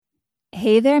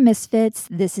Hey there, Misfits.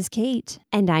 This is Kate.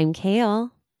 And I'm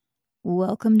Kale.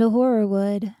 Welcome to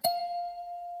Horrorwood.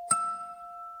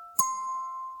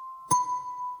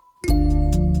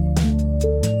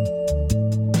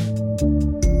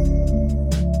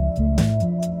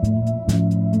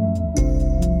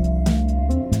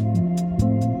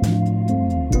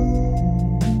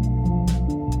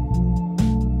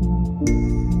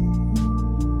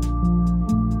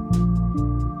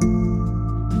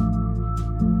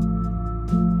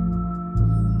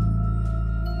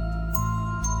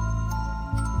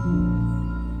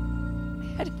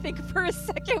 For a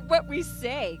second what we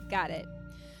say. Got it.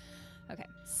 Okay.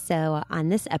 So on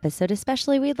this episode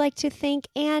especially, we'd like to thank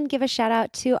and give a shout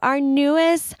out to our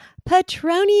newest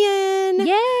Patronian.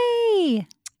 Yay!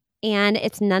 And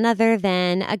it's none other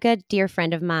than a good dear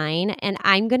friend of mine. And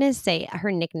I'm going to say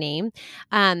her nickname,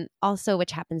 also,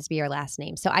 which happens to be her last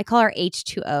name. So I call her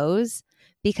H2Os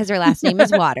because her last name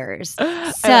is Waters.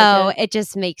 So it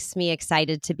just makes me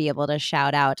excited to be able to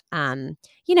shout out,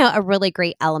 a really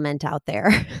great element out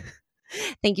there.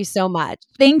 Thank you so much.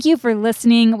 Thank you for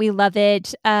listening. We love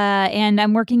it. And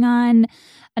I'm working on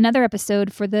another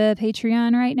episode for the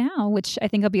Patreon right now, which I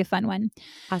think will be a fun one.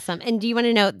 Awesome. And do you want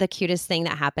to know the cutest thing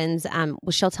that happens?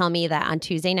 She'll tell me that on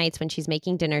Tuesday nights when she's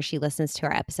making dinner, she listens to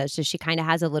our episodes. So she kind of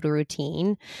has a little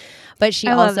routine, but she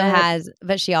also has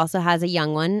a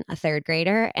young one, a third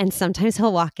grader. And sometimes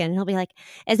he'll walk in and he'll be like,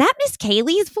 "Is that Miss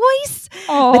Kaylee's voice?"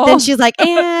 Aww. But then she's like,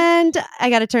 "And I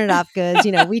got to turn it off because,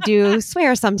 we do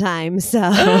swear sometimes." So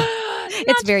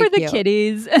it's very for the cute.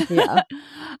 kiddies. Yeah.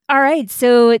 All right.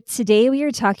 So today we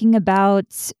are talking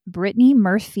about Brittany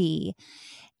Murphy.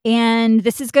 And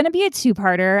this is going to be a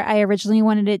two-parter. I originally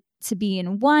wanted it to be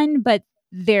in one, but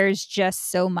there's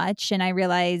just so much. And I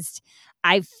realized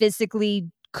I physically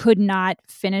could not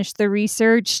finish the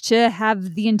research to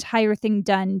have the entire thing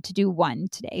done to do one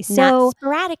today. So not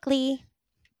sporadically.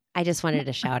 I just wanted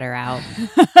to shout her out.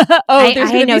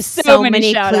 I know so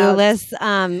many shout-outs.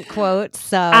 clueless quotes.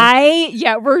 So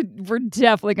we're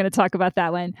definitely going to talk about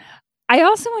that one. I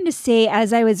also want to say,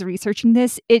 as I was researching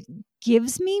this, it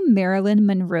gives me Marilyn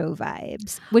Monroe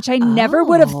vibes, which I never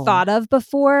would have thought of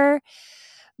before.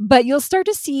 But you'll start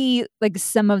to see like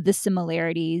some of the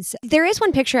similarities. There is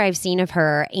one picture I've seen of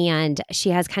her, and she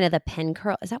has kind of the pin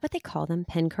curl. Is that what they call them?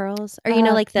 Pin curls? Or,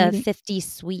 like the maybe. 50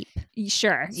 sweep?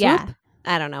 Sure. Swoop? Yeah.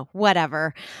 I don't know.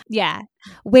 Whatever. Yeah.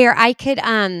 Where I could, now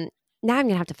I'm going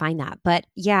to have to find that. But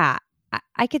yeah,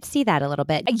 I could see that a little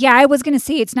bit. Yeah, I was going to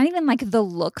say, it's not even like the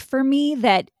look for me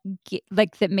that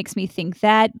makes me think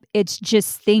that. It's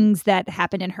just things that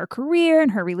happened in her career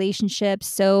and her relationships.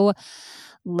 So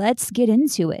let's get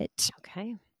into it.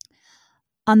 Okay.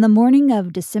 On the morning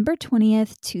of December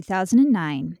 20th,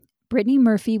 2009, Brittany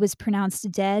Murphy was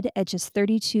pronounced dead at just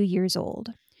 32 years old.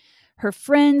 Her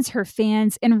friends, her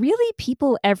fans, and really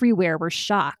people everywhere were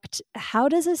shocked. How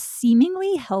does a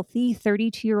seemingly healthy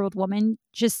 32-year-old woman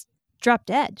just drop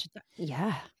dead?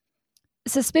 Yeah.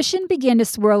 Suspicion began to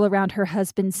swirl around her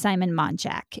husband, Simon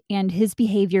Monjack, and his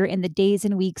behavior in the days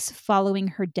and weeks following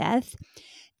her death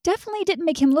definitely didn't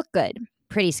make him look good.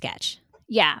 Pretty sketch.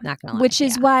 Yeah. Not gonna lie. Which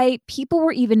is why people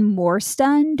were even more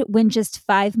stunned when just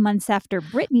 5 months after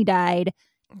Brittany died,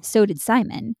 so did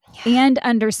Simon, and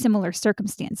under similar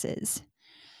circumstances.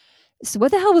 So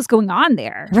what the hell was going on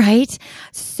there? Right?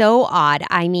 So odd.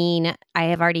 I mean, I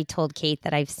have already told Kate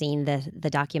that I've seen the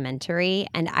documentary,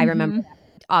 and I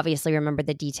obviously remember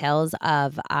the details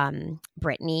of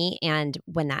Brittany and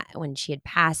when she had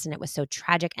passed, and it was so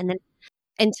tragic. And then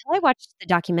until I watched the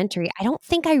documentary, I don't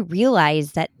think I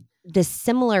realized that this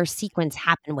similar sequence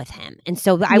happened with him. And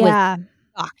so I was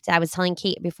shocked. I was telling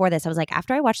Kate before this, I was like,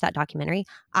 after I watched that documentary,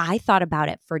 I thought about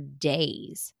it for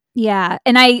days. Yeah.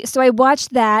 And I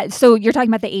watched that. So you're talking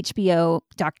about the HBO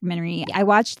documentary. I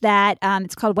watched that.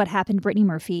 It's called What Happened, Brittany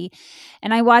Murphy.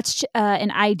 And I watched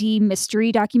an ID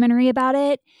mystery documentary about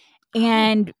it.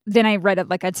 And then I read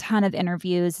like a ton of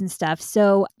interviews and stuff.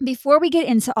 So before we get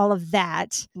into all of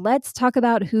that, let's talk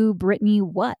about who Brittany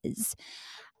was.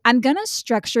 I'm going to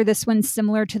structure this one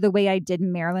similar to the way I did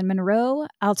Marilyn Monroe.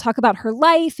 I'll talk about her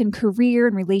life and career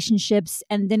and relationships,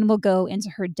 and then we'll go into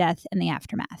her death and the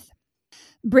aftermath.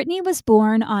 Brittany was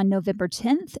born on November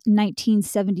 10th,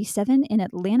 1977 in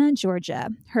Atlanta, Georgia.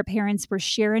 Her parents were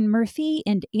Sharon Murphy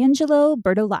and Angelo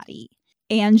Bertolotti.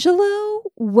 Angelo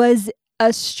was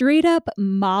a straight up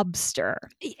mobster.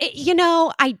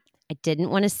 I didn't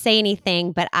want to say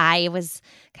anything, but I was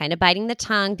kind of biting the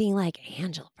tongue, being like,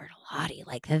 Angelo Bertolotti,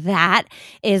 like that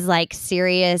is like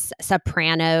serious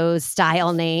Sopranos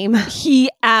style name. He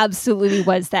absolutely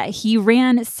was that. He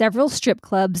ran several strip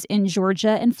clubs in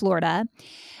Georgia and Florida,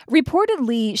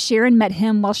 Reportedly, Sharon met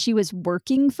him while she was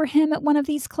working for him at one of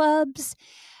these clubs.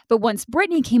 But once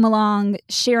Brittany came along,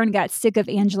 Sharon got sick of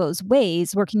Angelo's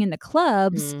ways working in the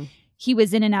clubs. He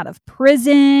was in and out of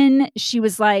prison. She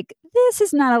was like, this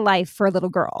is not a life for a little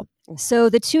girl. So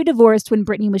the two divorced when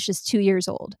Brittany was just 2 years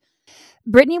old.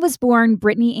 Brittany was born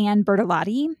Brittany Ann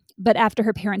Bertolotti, but after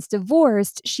her parents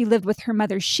divorced, she lived with her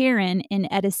mother Sharon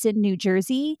in Edison, New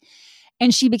Jersey,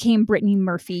 and she became Brittany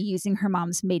Murphy using her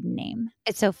mom's maiden name.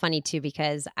 It's so funny too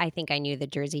because I think I knew the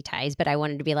Jersey ties, but I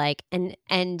wanted to be like,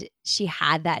 and she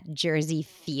had that Jersey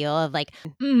feel of like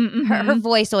her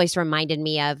voice always reminded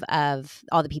me of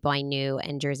all the people I knew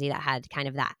in Jersey that had kind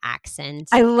of that accent.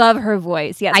 I love her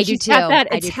voice. Yes, I do too.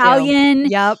 That Italian.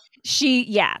 Yep.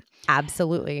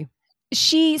 Absolutely.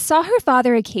 She saw her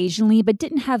father occasionally, but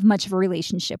didn't have much of a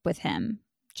relationship with him,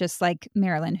 just like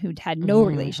Marilyn, who'd had no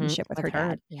relationship with her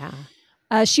dad. Yeah.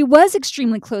 She was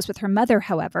extremely close with her mother,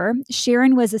 however.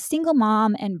 Sharon was a single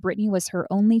mom, and Brittany was her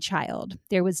only child.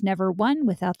 There was never one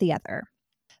without the other.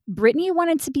 Brittany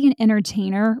wanted to be an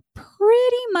entertainer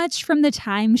pretty much from the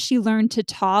time she learned to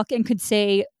talk and could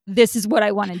say, this is what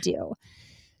I want to do.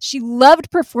 She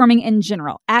loved performing in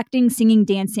general, acting, singing,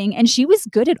 dancing, and she was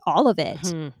good at all of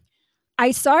it.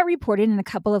 I saw it reported in a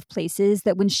couple of places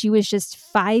that when she was just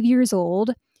 5 years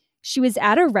old, she was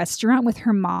at a restaurant with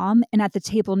her mom, and at the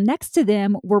table next to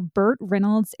them were Burt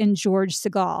Reynolds and George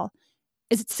Segal.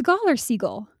 Is it Segal or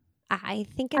Seagal? I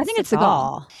think it's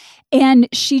Segal. And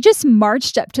she just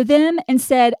marched up to them and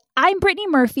said, I'm Brittany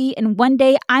Murphy, and one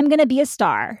day I'm going to be a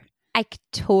star. I could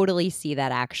totally see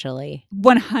that, actually.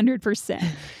 100%.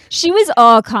 She was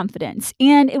all confidence,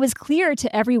 and it was clear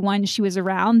to everyone she was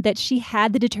around that she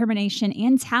had the determination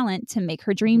and talent to make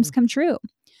her dreams come true.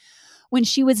 When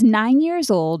she was 9 years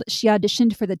old, she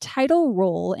auditioned for the title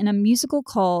role in a musical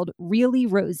called Really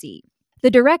Rosie.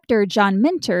 The director, John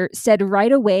Minter, said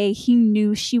right away he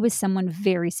knew she was someone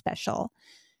very special.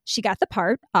 She got the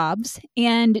part, obs,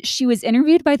 and she was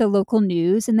interviewed by the local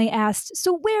news, and they asked,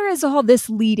 so where is all this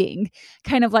leading?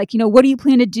 Kind of like, what do you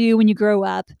plan to do when you grow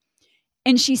up?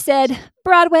 And she said,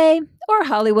 Broadway or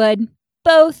Hollywood,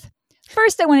 both.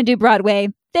 First, I want to do Broadway,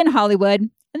 then Hollywood,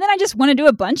 and then I just want to do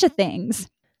a bunch of things.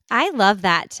 I love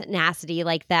that tenacity,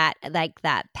 like that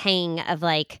pang of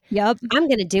like, yep, I'm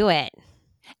going to do it.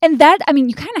 And that,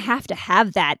 you kind of have to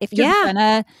have that if you're going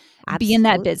to be in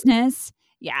that business.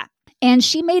 Yeah. And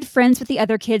she made friends with the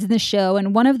other kids in the show.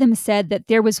 And one of them said that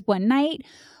there was one night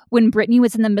when Brittany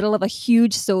was in the middle of a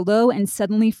huge solo and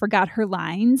suddenly forgot her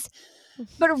lines.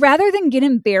 But rather than get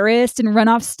embarrassed and run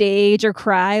off stage or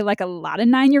cry like a lot of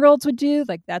 9-year-olds would do,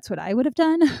 like that's what I would have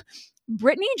done,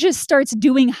 Brittany just starts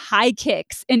doing high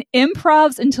kicks and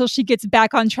improvs until she gets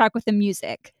back on track with the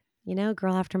music.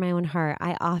 Girl after my own heart,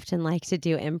 I often like to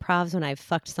do improvs when I've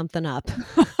fucked something up.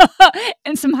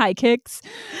 And some high kicks.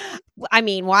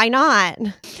 Why not?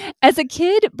 As a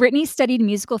kid, Brittany studied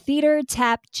musical theater,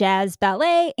 tap, jazz,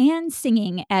 ballet, and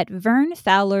singing at Vern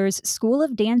Fowler's School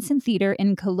of Dance and Theater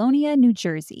in Colonia, New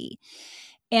Jersey.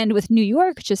 And with New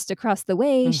York just across the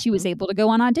way, she was able to go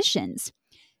on auditions.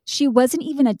 She wasn't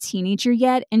even a teenager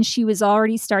yet, and she was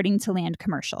already starting to land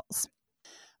commercials.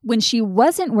 When she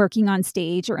wasn't working on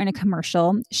stage or in a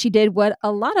commercial, she did what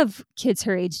a lot of kids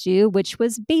her age do, which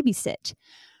was babysit.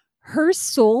 Her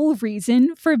sole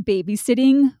reason for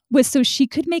babysitting was so she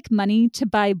could make money to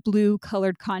buy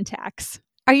blue-colored contacts.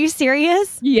 Are you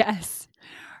serious? Yes.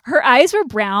 Her eyes were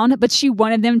brown, but she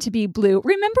wanted them to be blue.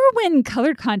 Remember when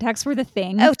colored contacts were the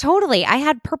thing? Oh, totally. I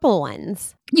had purple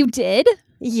ones. You did?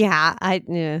 Yeah.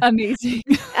 Amazing.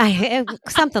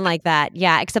 Something like that.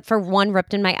 Yeah. Except for one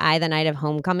ripped in my eye the night of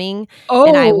homecoming. Oh.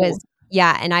 And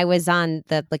I was on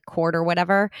the court or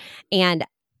whatever. And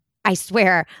I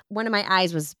swear one of my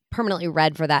eyes was permanently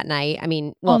red for that night.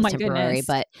 It's temporary, goodness.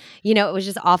 but it was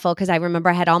just awful because I remember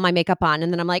I had all my makeup on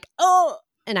and then I'm like, oh,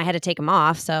 and I had to take them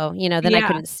off. So, then I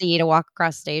couldn't see to walk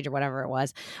across stage or whatever it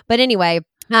was. But anyway,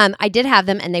 I did have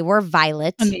them and they were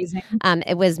violet. Amazing.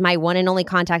 It was my one and only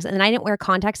contacts. And then I didn't wear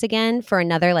contacts again for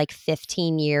another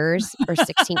 15 years or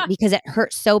 16 because it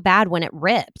hurt so bad when it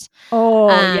ripped. Oh,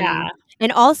 yeah.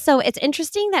 And also, it's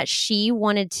interesting that she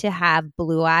wanted to have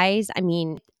blue eyes.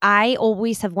 I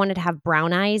always have wanted to have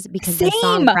brown eyes because the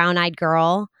song Brown Eyed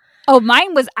Girl. Oh,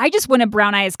 mine was, I just wanted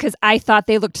brown eyes because I thought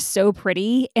they looked so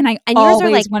pretty. And yours are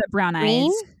wanted brown green?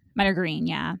 eyes. Mine are green,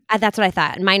 yeah. That's what I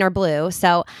thought. And mine are blue.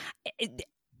 So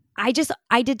I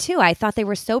did too. I thought they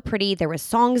were so pretty. There were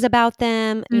songs about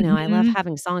them. I love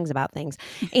having songs about things.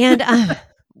 And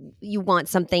you want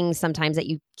something sometimes that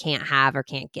you can't have or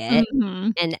can't get.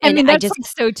 And that's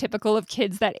so typical of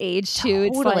kids that age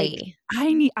too. Totally. It's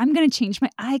like, I'm going to change my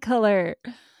eye color.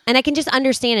 And I can just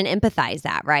understand and empathize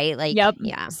that, right? Like, Yep.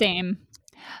 yeah. Same.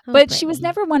 Oh, But she was Brittany.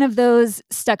 never one of those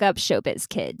stuck-up showbiz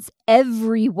kids.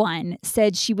 Everyone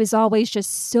said she was always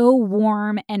just so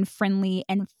warm and friendly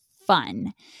and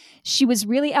fun. She was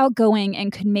really outgoing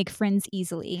and could make friends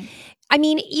easily. I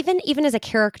mean, even as a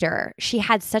character, she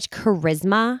had such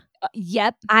charisma.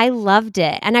 Yep. I loved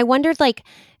it. And I wondered, like,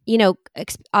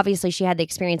 obviously she had the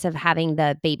experience of having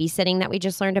the babysitting that we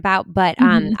just learned about. But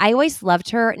Mhm. I always loved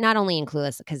her, not only in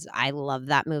Clueless, because I love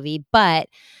that movie, but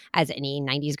as any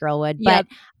 90s girl would. Yep.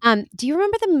 But do you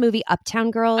remember the movie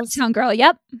Uptown Girls? Uptown Girl.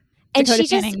 Yep. And Dakota she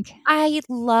just, Fanning. I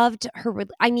loved her.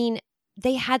 I mean,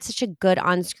 they had such a good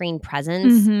on-screen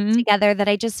presence Mhm. together that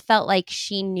I just felt like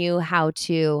she knew how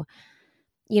to,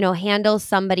 handle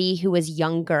somebody who was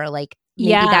younger. Like maybe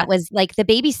Yeah. that was like the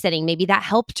babysitting. Maybe that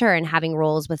helped her in having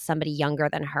roles with somebody younger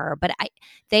than her. But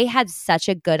they had such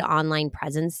a good online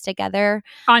presence together.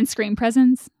 On-screen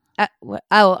presence.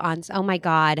 Oh my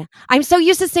God. I'm so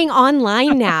used to saying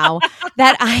online now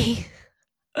that I.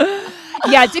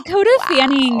 Yeah, Dakota Wow.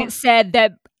 Fanning said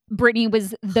that Brittany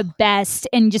was the best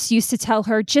and just used to tell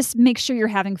her, just make sure you're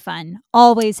having fun.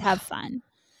 Always have fun.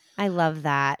 I love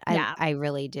that. Yeah. I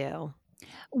really do.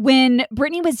 When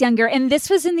Brittany was younger, and this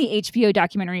was in the HBO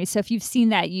documentary, so if you've seen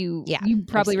that, you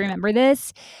probably remember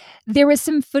this. There was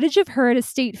some footage of her at a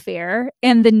state fair,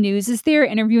 and the news is there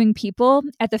interviewing people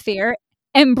at the fair.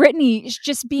 And Brittany,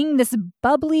 just being this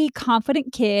bubbly,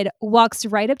 confident kid, walks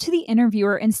right up to the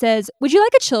interviewer and says, "Would you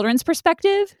like a children's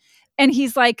perspective?" And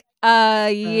he's like,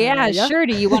 yeah, sure.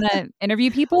 Do you want to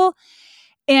interview people?"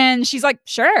 And she's like,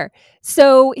 "Sure."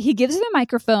 So he gives her the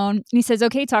microphone and he says,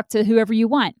 "Okay, talk to whoever you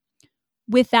want."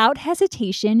 Without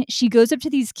hesitation, she goes up to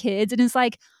these kids and is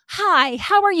like, "Hi,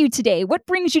 how are you today? What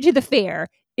brings you to the fair?"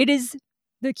 It is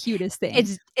the cutest thing.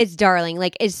 It's darling.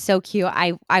 Like, it's so cute.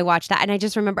 I watched that and I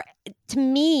just remember, to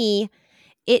me,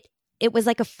 it was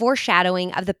like a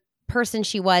foreshadowing of the person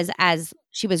she was as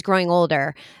she was growing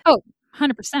older. Oh,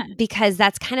 100%. Because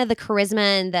that's kind of the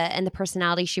charisma and the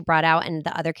personality she brought out and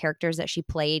the other characters that she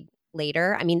played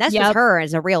later. I mean, this was her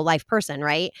as a real life person,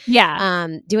 right? Yeah.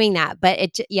 Doing that.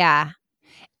 But yeah.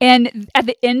 And at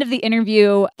the end of the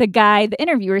interview, the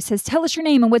interviewer says, "Tell us your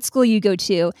name and what school you go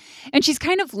to." And she's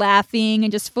kind of laughing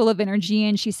and just full of energy.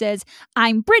 And she says,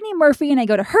 "I'm Brittany Murphy and I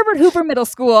go to Herbert Hoover Middle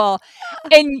School."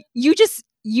 And you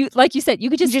like you said, you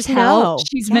could just tell know.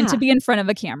 she's meant to be in front of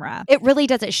a camera. It really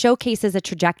does. It showcases a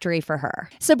trajectory for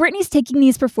her. So Brittany's taking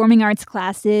these performing arts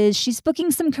classes. She's booking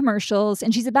some commercials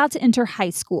and she's about to enter high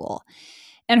school.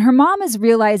 And her mom is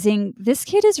realizing this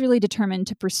kid is really determined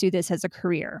to pursue this as a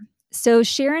career. So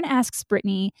Sharon asks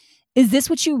Brittany, "Is this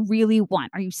what you really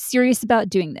want? Are you serious about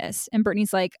doing this?" And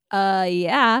Brittany's like,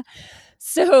 yeah.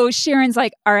 So Sharon's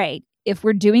like, "All right, if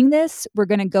we're doing this, we're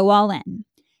going to go all in."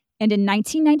 And in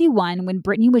 1991, when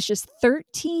Brittany was just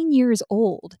 13 years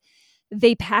old,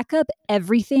 they pack up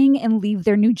everything and leave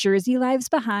their New Jersey lives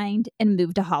behind and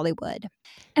move to Hollywood.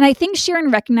 And I think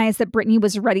Sharon recognized that Brittany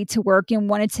was ready to work and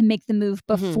wanted to make the move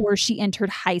before she entered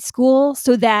high school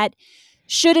so that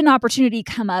should an opportunity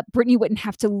come up, Brittany wouldn't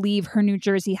have to leave her New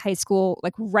Jersey high school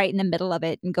like right in the middle of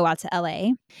it and go out to LA.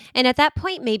 And at that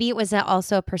point, maybe it was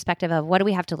also a perspective of what do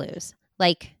we have to lose?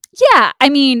 Like, yeah, I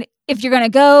mean, if you're going to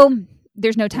go,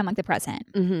 there's no time like the present.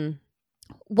 Mm-hmm.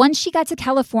 Once she got to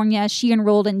California, she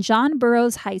enrolled in John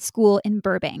Burroughs High School in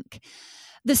Burbank.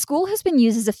 The school has been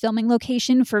used as a filming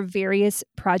location for various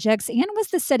projects and was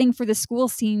the setting for the school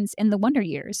scenes in the Wonder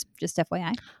Years, just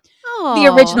FYI. Oh.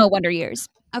 The original Wonder Years.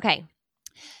 Okay.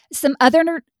 Some other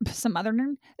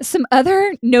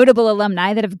notable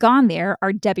alumni that have gone there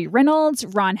are Debbie Reynolds,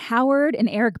 Ron Howard, and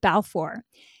Eric Balfour.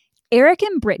 Eric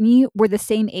and Brittany were the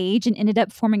same age and ended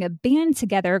up forming a band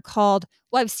together called,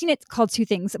 well, I've seen it called two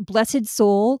things, Blessed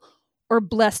Soul or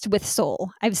Blessed with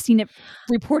Soul. I've seen it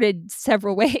reported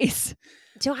several ways.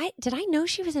 Did I know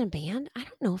she was in a band? I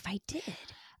don't know if I did.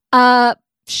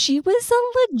 She was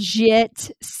a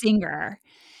legit singer.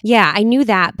 Yeah, I knew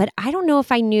that, but I don't know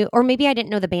if I knew, or maybe I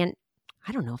didn't know the band.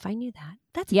 I don't know if I knew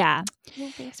that. Yeah. Well,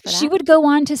 thanks for She that. would go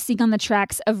on to sing on the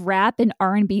tracks of rap and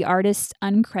R&B artists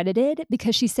uncredited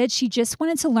because she said she just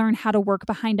wanted to learn how to work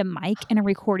behind a mic in a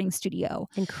recording studio.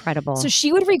 Incredible. So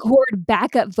she would record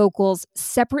backup vocals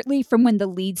separately from when the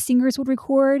lead singers would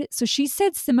record. So she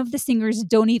said some of the singers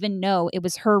don't even know it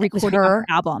was her recording her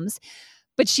albums.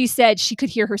 But she said she could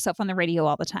hear herself on the radio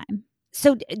all the time.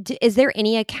 So is there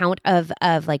any account of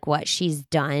like what she's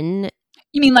done?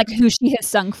 You mean like who she has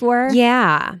sung for?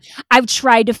 Yeah. I've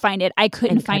tried to find it. I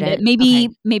couldn't find it.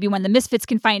 Maybe when the Misfits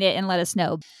can find it and let us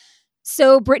know.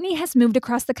 So Brittany has moved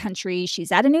across the country.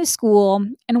 She's at a new school.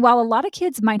 And while a lot of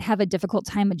kids might have a difficult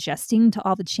time adjusting to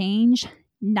all the change,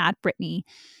 not Brittany.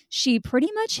 She pretty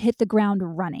much hit the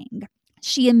ground running.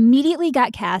 She immediately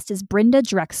got cast as Brenda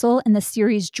Drexel in the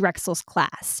series Drexel's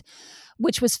Class,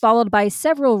 which was followed by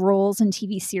several roles in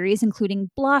TV series, including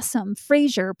Blossom,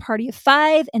 Frasier, Party of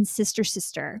Five, and Sister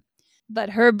Sister.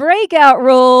 But her breakout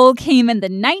role came in the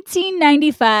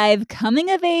 1995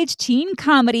 coming-of-age teen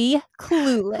comedy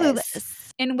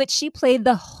Clueless, in which she played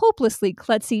the hopelessly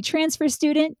klutzy transfer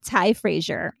student Ty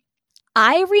Frasier.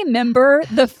 I remember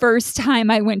the first time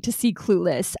I went to see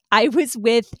Clueless. I was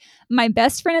with my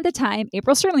best friend at the time,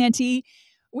 April Serlanti.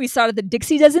 We saw it at the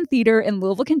Dixie Dozen Theater in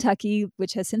Louisville, Kentucky,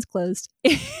 which has since closed.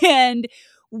 And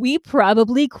we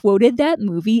probably quoted that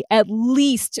movie at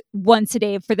least once a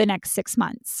day for the next 6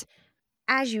 months.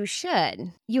 As you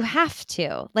should. You have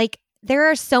to. Like, there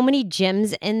are so many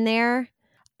gems in there.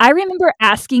 I remember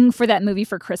asking for that movie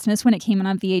for Christmas when it came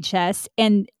on VHS,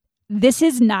 and this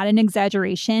is not an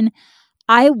exaggeration.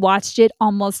 I watched it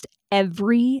almost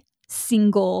every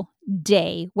single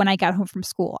day when I got home from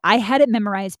school. I had it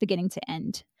memorized beginning to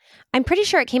end. I'm pretty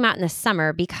sure it came out in the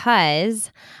summer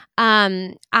because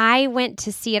I went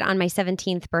to see it on my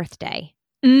 17th birthday.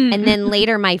 Mm-hmm. And then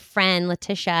later my friend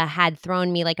Letitia had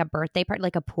thrown me like a birthday party,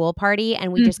 like a pool party,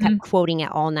 and we just kept quoting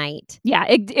it all night. Yeah,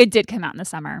 it did come out in the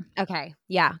summer. Okay.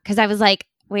 Yeah. Because I was like,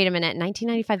 wait a minute,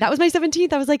 1995. That was my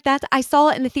 17th. I was like, I saw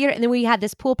it in the theater. And then we had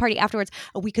this pool party afterwards.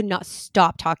 We could not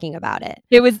stop talking about it.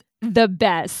 It was the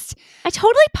best. I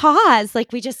totally paused.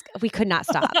 Like we could not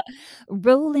stop.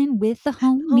 Rolling with the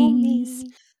homies.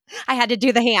 I had to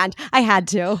do the hand. I had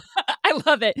to. I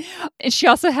love it. And she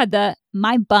also had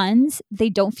my buns, they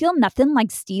don't feel nothing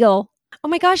like steel. Oh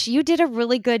my gosh, you did a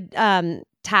really good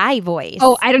Thai voice.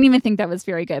 Oh, I don't even think that was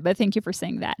very good, but thank you for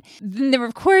saying that. Then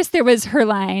of course, there was her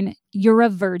line, "You're a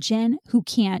virgin who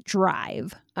can't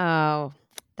drive." Oh,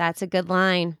 that's a good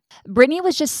line. Brittany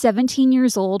was just 17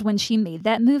 years old when she made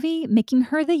that movie, making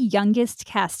her the youngest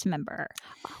cast member.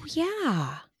 Oh,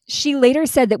 yeah. She later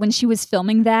said that when she was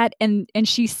filming that and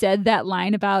she said that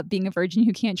line about being a virgin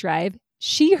who can't drive,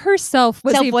 she herself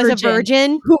was a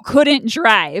virgin who couldn't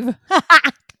drive.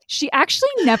 She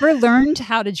actually never learned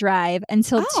how to drive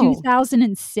until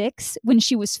 2006 when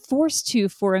she was forced to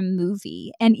for a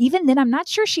movie. And even then, I'm not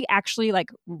sure she actually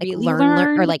really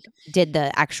learned or did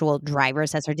the actual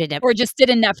driver's test or just did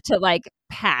enough to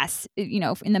pass, in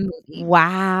the movie.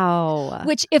 Wow.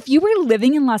 Which if you were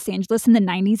living in Los Angeles in the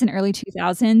 90s and early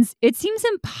 2000s, it seems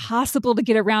impossible to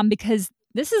get around because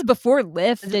this is before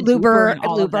Lyft and Uber and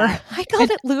all of that. I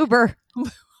called it Luber.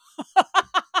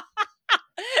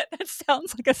 That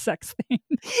sounds like a sex thing.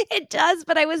 It does,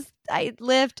 but I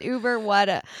Lyft, Uber, what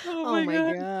a... Oh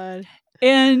my God.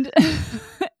 And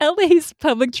LA's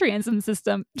public transit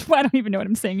system, I don't even know what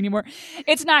I'm saying anymore.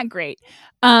 It's not great.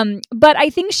 But I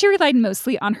think she relied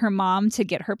mostly on her mom to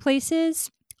get her places.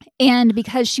 And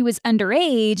because she was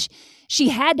underage, she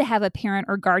had to have a parent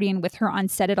or guardian with her on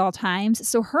set at all times.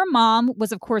 So her mom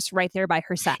was, of course, right there by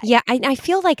her side. Yeah, I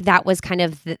feel like that was kind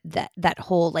of that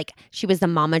whole, she was the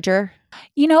momager.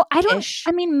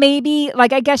 Maybe,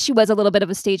 I guess she was a little bit of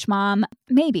a stage mom.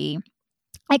 Maybe.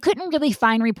 I couldn't really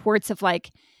find reports of,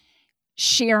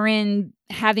 Sharon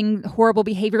having horrible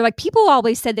behavior. People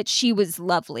always said that she was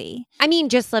lovely. I mean,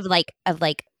 just of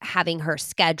having her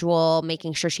schedule,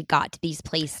 making sure she got to these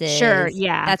places. Sure,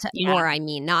 yeah. That's more, I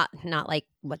mean, not like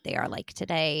what they are like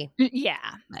today.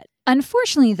 Yeah. But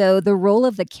unfortunately, though, the role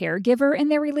of the caregiver in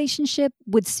their relationship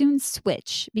would soon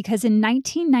switch because in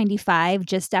 1995,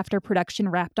 just after production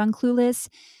wrapped on Clueless,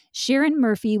 Sharon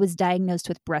Murphy was diagnosed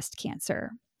with breast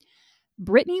cancer.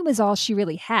 Brittany was all she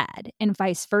really had, and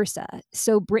vice versa.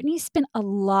 So Brittany spent a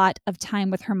lot of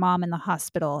time with her mom in the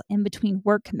hospital in between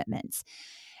work commitments.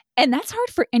 And that's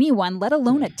hard for anyone, let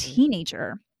alone a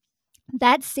teenager.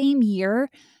 That same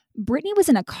year, Brittany was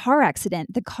in a car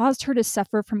accident that caused her to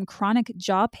suffer from chronic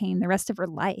jaw pain the rest of her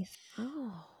life.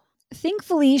 Oh.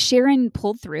 Thankfully, Sharon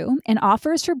pulled through, and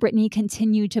offers for Brittany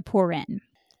continued to pour in.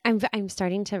 I'm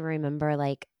starting to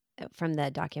remember, from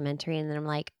the documentary, and then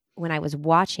I'm when I was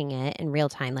watching it in real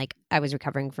time, I was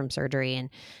recovering from surgery and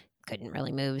couldn't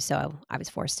really move. So I was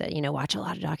forced to, watch a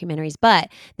lot of documentaries. But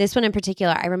this one in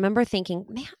particular, I remember thinking,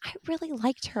 man, I really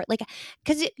liked her.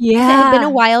 Because it had been a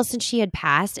while since she had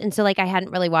passed. And so I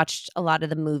hadn't really watched a lot of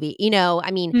the movie,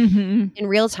 in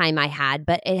real time I had,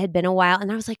 but it had been a while.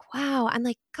 And I was like, wow, I'm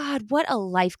like, God, what a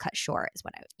life cut short is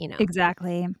what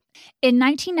Exactly. In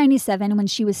 1997, when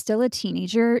she was still a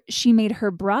teenager, she made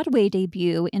her Broadway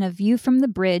debut in A View from the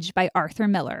Bridge by Arthur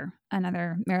Miller,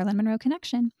 another Marilyn Monroe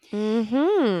connection.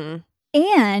 Mm-hmm.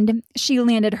 And she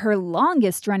landed her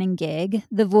longest running gig,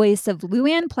 the voice of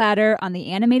Luann Platter on the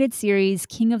animated series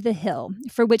King of the Hill,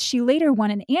 for which she later won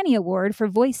an Annie Award for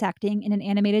voice acting in an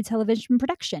animated television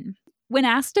production. When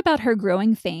asked about her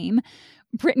growing fame,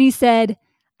 Brittany said,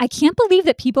 "I can't believe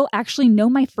that people actually know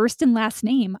my first and last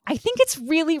name. I think it's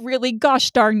really, really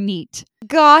gosh darn neat."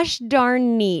 Gosh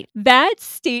darn neat. That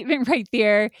statement right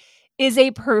there is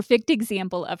a perfect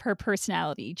example of her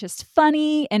personality. Just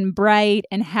funny and bright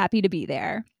and happy to be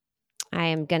there. I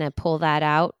am going to pull that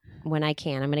out when I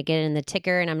can. I'm going to get it in the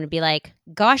ticker and I'm going to be like,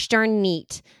 gosh darn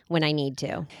neat when I need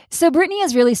to. So Brittany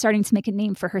is really starting to make a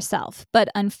name for herself. But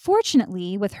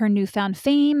unfortunately, with her newfound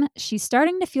fame, she's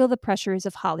starting to feel the pressures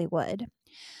of Hollywood.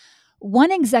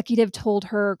 One executive told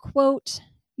her, quote,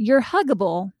 "You're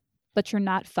huggable, but you're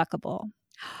not fuckable."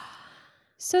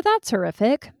 So that's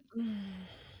horrific.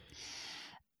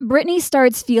 Brittany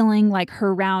starts feeling like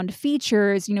her round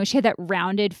features, she had that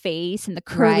rounded face and the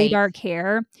curly dark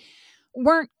hair,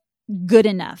 weren't good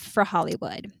enough for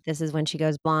Hollywood. This is when she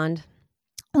goes blonde.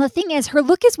 Well, the thing is, her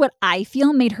look is what I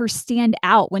feel made her stand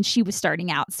out when she was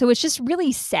starting out. So it's just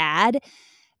really sad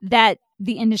that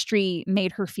the industry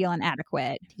made her feel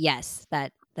inadequate. Yes,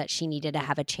 that she needed to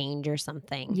have a change or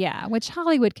something. Yeah, which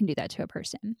Hollywood can do that to a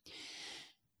person.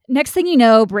 Next thing you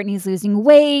know, Brittany's losing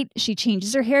weight. She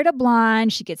changes her hair to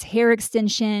blonde. She gets hair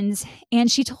extensions.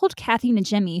 And she told Kathy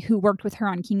Najimy, who worked with her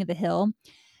on King of the Hill,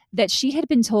 that she had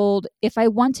been told, "If I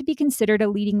want to be considered a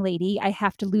leading lady, I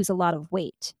have to lose a lot of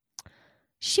weight."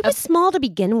 She was small to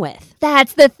begin with.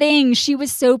 That's the thing. She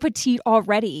was so petite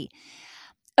already.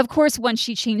 Of course, once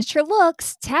she changed her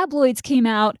looks, tabloids came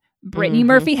out. Brittany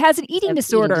Murphy has an eating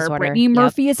disorder. Brittany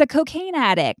Murphy is a cocaine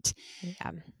addict.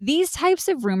 Yeah. These types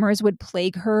of rumors would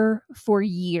plague her for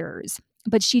years,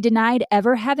 but she denied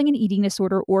ever having an eating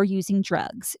disorder or using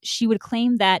drugs. She would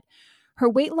claim that her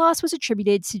weight loss was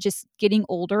attributed to just getting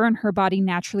older and her body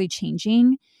naturally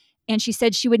changing. And she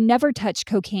said she would never touch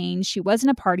cocaine. She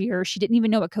wasn't a partier. She didn't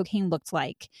even know what cocaine looked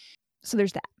like. So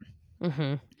there's that.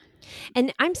 Mm-hmm.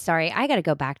 And I'm sorry, I got to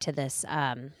go back to this,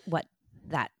 what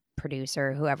that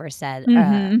producer, whoever said,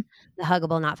 the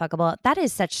huggable, not fuckable. That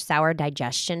is such sour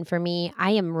digestion for me.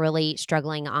 I am really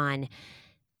struggling on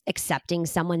accepting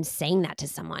someone saying that to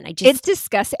someone. It's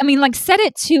disgusting. I mean, said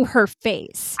it to her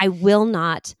face. I will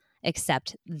not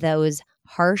accept those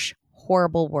harsh,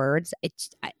 horrible words.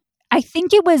 I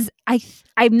think it was,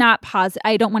 I'm not positive.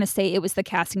 I don't want to say it was the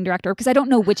casting director because I don't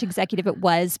know which executive it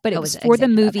was, but it was for the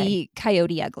movie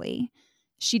Coyote Ugly.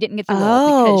 She didn't get the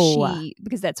role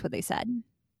because that's what they said.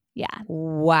 Yeah.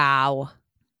 Wow.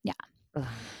 Yeah. Ugh.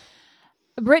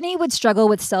 Brittany would struggle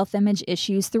with self-image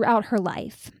issues throughout her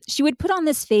life. She would put on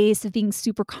this face of being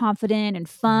super confident and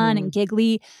fun and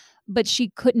giggly, but she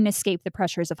couldn't escape the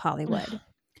pressures of Hollywood.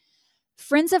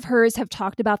 Friends of hers have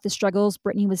talked about the struggles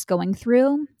Brittany was going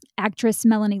through. Actress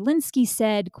Melanie Linsky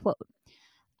said, quote,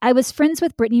 "I was friends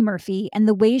with Brittany Murphy, and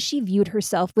the way she viewed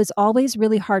herself was always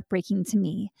really heartbreaking to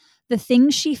me. The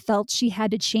things she felt she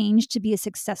had to change to be a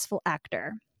successful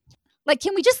actor."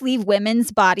 Can we just leave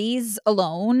women's bodies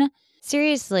alone?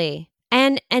 Seriously.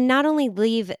 And not only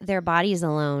leave their bodies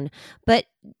alone, but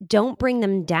don't bring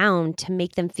them down to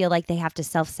make them feel like they have to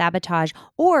self-sabotage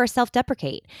or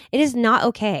self-deprecate. It is not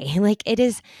okay.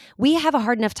 We have a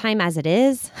hard enough time as it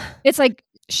is. It's like,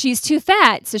 she's too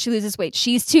fat, so she loses weight.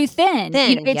 She's too thin.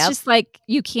 It's just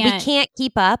you can't. We can't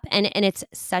keep up, and it's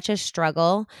such a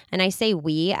struggle. And I say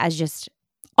we as just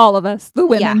all of us, the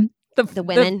women. Yeah, the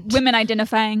women. The women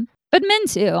identifying. But men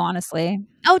too, honestly.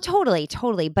 Oh, totally.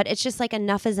 But it's just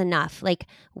enough is enough.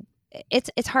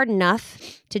 It's hard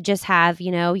enough to just have,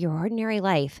 your ordinary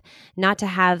life, not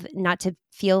to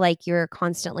feel like you're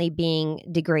constantly being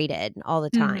degraded all the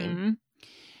time. Mm-hmm.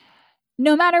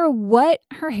 No matter what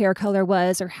her hair color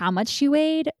was or how much she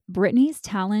weighed, Brittany's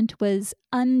talent was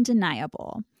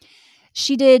undeniable.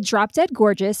 She did Drop Dead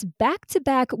Gorgeous back to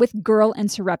back with Girl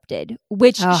Interrupted,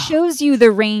 which shows you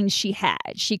the range she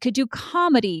had. She could do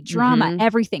comedy, drama,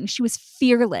 everything. She was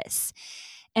fearless.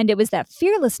 And it was that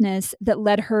fearlessness that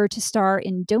led her to star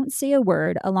in Don't Say a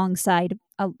Word alongside?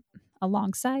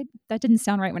 That didn't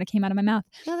sound right when it came out of my mouth.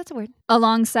 No, that's a word.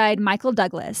 Alongside Michael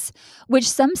Douglas, which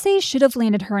some say should have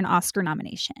landed her an Oscar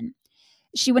nomination.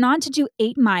 She went on to do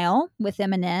 8 Mile with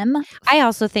Eminem. I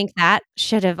also think that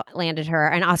should have landed her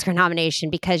an Oscar nomination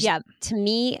because to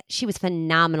me, she was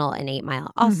phenomenal in 8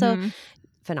 Mile. Also,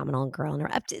 phenomenal in Girl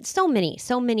Interrupted. So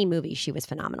many movies she was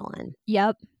phenomenal in.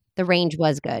 Yep. The range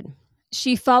was good.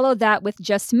 She followed that with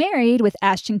Just Married with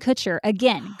Ashton Kutcher,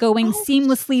 again, going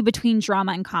seamlessly between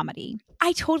drama and comedy.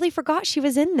 I totally forgot she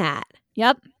was in that.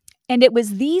 Yep. And it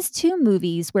was these 2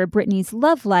 movies where Brittany's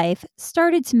love life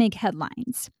started to make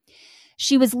headlines.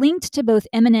 She was linked to both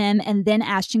Eminem and then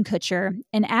Ashton Kutcher,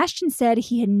 and Ashton said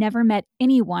he had never met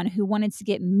anyone who wanted to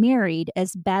get married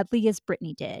as badly as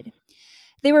Brittany did.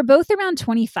 They were both around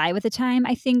 25 at the time.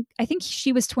 I think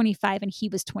she was 25 and he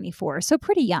was 24, so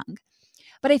pretty young.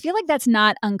 But I feel like that's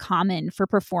not uncommon for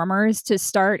performers to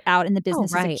start out in the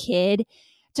business as a kid,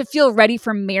 to feel ready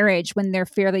for marriage when they're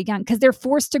fairly young, because they're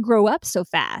forced to grow up so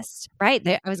fast. Right.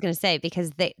 I was going to say, because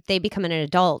they become an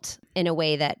adult in a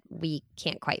way that we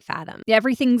can't quite fathom.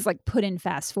 Everything's like put in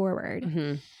fast forward.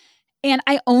 Mm-hmm. And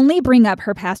I only bring up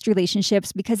her past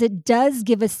relationships because it does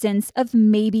give a sense of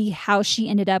maybe how she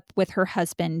ended up with her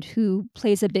husband, who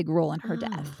plays a big role in her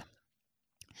death.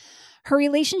 Her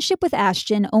relationship with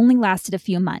Ashton only lasted a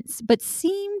few months, but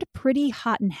seemed pretty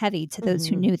hot and heavy to those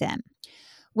who knew them.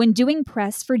 When doing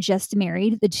press for Just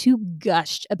Married, the two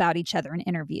gushed about each other in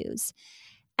interviews.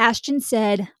 Ashton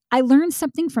said, "I learn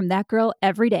something from that girl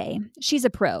every day. She's a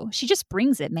pro. She just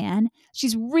brings it, man.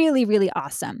 She's really, really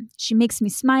awesome. She makes me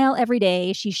smile every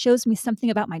day. She shows me something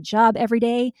about my job every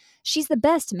day. She's the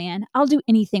best, man. I'll do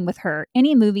anything with her.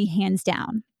 Any movie, hands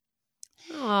down."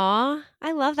 Aw,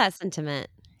 I love that sentiment.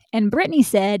 And Brittany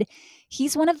said,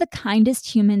 "He's one of the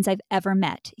kindest humans I've ever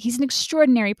met. He's an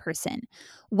extraordinary person.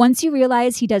 Once you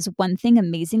realize he does one thing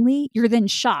amazingly, you're then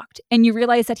shocked. And you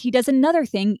realize that he does another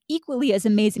thing equally as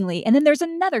amazingly. And then there's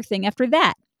another thing after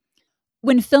that."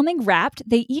 When filming wrapped,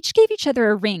 they each gave each other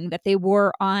a ring that they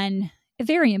wore on a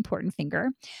very important finger.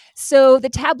 So the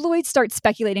tabloids start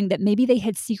speculating that maybe they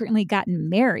had secretly gotten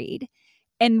married.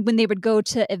 And when they would go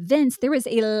to events, there was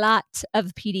a lot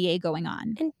of PDA going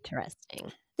on.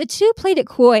 Interesting. The two played it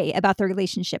coy about their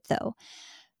relationship, though.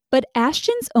 But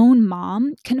Ashton's own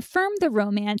mom confirmed the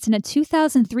romance in a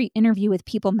 2003 interview with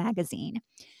People magazine.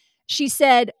 She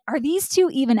said, "Are these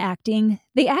two even acting?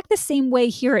 They act the same way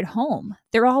here at home.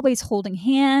 They're always holding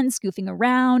hands, goofing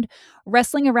around,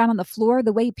 wrestling around on the floor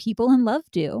the way people in love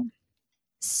do."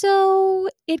 So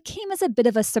it came as a bit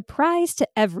of a surprise to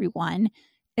everyone,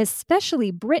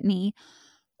 especially Brittany,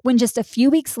 when just a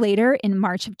few weeks later, in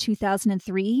March of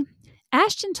 2003,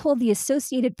 Ashton told the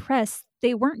Associated Press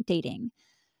they weren't dating,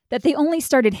 that they only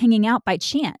started hanging out by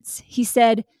chance. He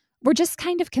said, "We're just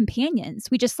kind of companions.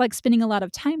 We just like spending a lot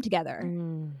of time together."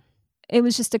 It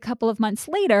was just a couple of months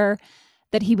later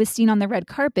that he was seen on the red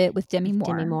carpet with Demi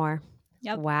Moore. Demi Moore.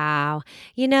 Yep. Wow.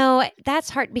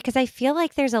 That's hard because I feel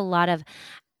like there's a lot of,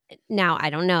 now I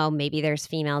don't know, maybe there's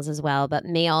females as well, but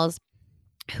males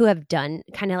who have done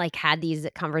kind of like had these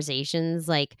conversations,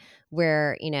 like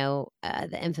where,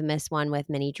 the infamous one with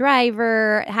Minnie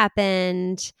Driver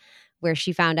happened, where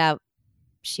she found out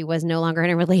she was no longer in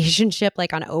a relationship,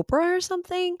 like on Oprah or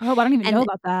something. Oh, I don't even know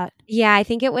about that. Yeah, I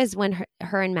think it was when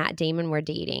her and Matt Damon were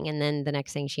dating, and then the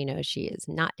next thing she knows, she is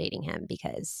not dating him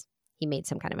because he made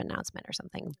some kind of announcement or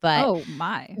something. But oh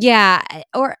my, yeah,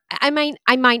 or I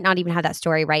might not even have that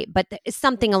story right, but it's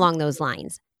something along those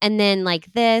lines. And then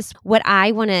like this, what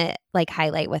I want to like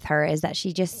highlight with her is that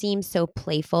she just seems so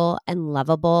playful and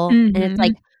lovable, and it's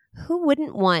like, who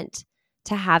wouldn't want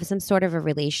to have some sort of a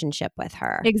relationship with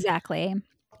her? Exactly.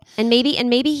 And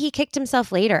maybe he kicked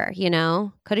himself later,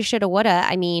 coulda, shoulda, woulda.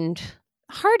 I mean,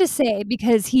 hard to say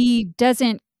because he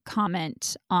doesn't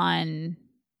comment on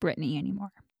Brittany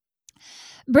anymore.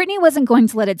 Brittany wasn't going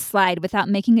to let it slide without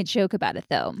making a joke about it,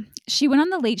 though. She went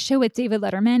on The Late Show with David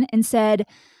Letterman and said,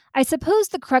 "I suppose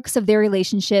the crux of their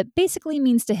relationship basically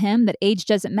means to him that age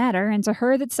doesn't matter and to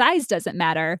her that size doesn't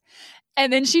matter."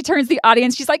 And then she turns to the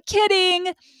audience. She's like,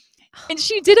 "Kidding." And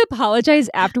she did apologize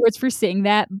afterwards for saying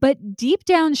that, but deep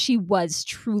down, she was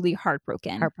truly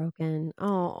heartbroken. Heartbroken.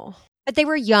 Oh. But they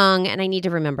were young, and I need to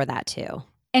remember that too.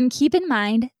 And keep in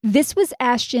mind, this was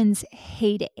Ashton's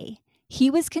heyday. He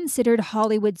was considered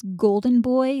Hollywood's golden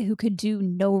boy who could do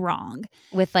no wrong.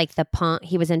 With like the punk,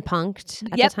 he was in Punk'd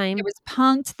at the time. It was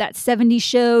Punk'd, that 70s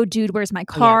show, Dude, Where's My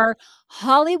Car? Yeah.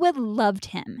 Hollywood loved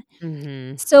him.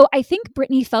 Mm-hmm. So I think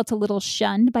Brittany felt a little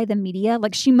shunned by the media,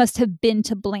 like she must have been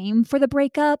to blame for the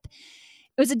breakup.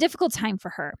 It was a difficult time for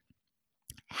her.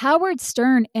 Howard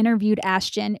Stern interviewed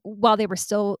Ashton while he was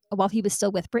still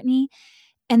with Brittany,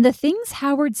 and the things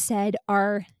Howard said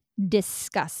are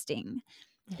disgusting.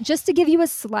 Just to give you a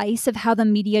slice of how the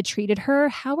media treated her,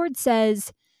 Howard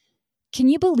says, "Can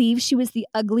you believe she was the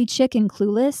ugly chick in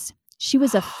Clueless? She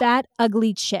was a fat,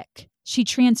 ugly chick. She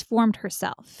transformed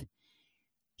herself."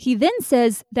 He then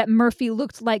says that Murphy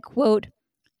looked like, quote,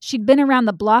 "she'd been around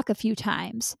the block a few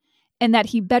times, and that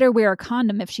he better wear a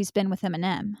condom if she's been with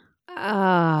Eminem."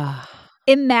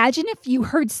 Imagine if you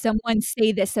heard someone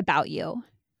say this about you.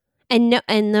 And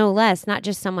no less, not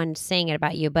just someone saying it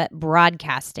about you, but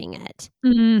broadcasting it.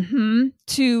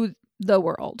 To the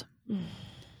world.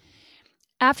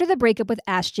 After the breakup with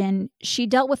Ashton, she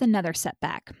dealt with another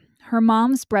setback. Her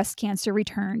mom's breast cancer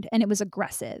returned, and it was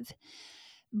aggressive.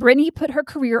 Brittany put her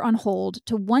career on hold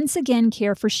to once again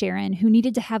care for Sharon, who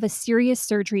needed to have a serious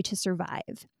surgery to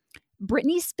survive.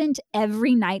 Brittany spent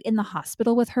every night in the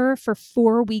hospital with her for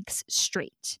 4 weeks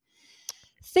straight.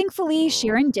 Thankfully,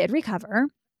 Sharon did recover,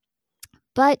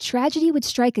 but tragedy would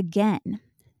strike again.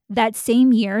 That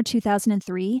same year,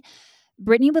 2003,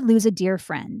 Brittany would lose a dear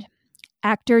friend.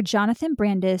 Actor Jonathan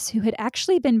Brandis, who had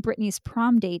actually been Brittany's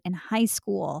prom date in high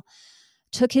school,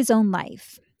 took his own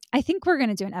life. I think we're going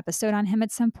to do an episode on him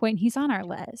at some point. He's on our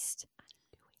list.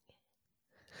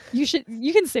 You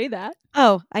can say that.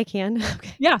 Oh, I can.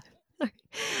 Okay. Yeah.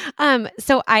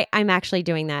 So I'm actually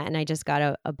doing that, and I just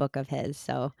got a book of his.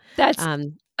 So that's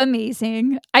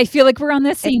amazing. I feel like we're on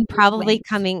the same.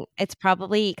 It's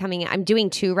probably coming. I'm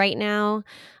doing 2 right now,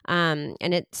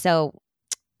 so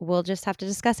we'll just have to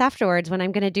discuss afterwards when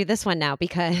I'm going to do this one now,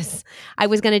 because I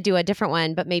was going to do a different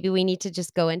one, but maybe we need to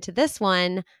just go into this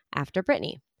one after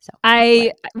Brittany. So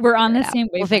we're on the same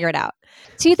way. We'll figure it out.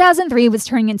 2003 was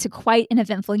turning into quite an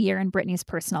eventful year in Brittany's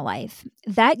personal life.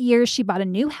 That year, she bought a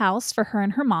new house for her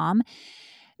and her mom.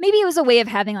 Maybe it was a way of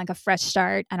having like a fresh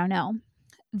start. I don't know.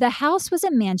 The house was a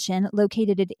mansion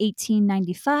located at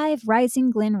 1895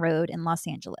 Rising Glen Road in Los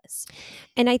Angeles.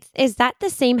 And is that the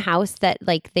same house that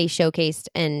like they showcased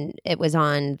and it was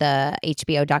on the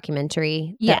HBO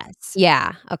documentary? Yes.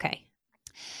 Yeah. Okay.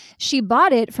 She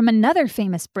bought it from another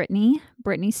famous Britney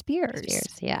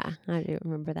Spears. Yeah, I do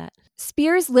remember that.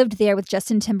 Spears lived there with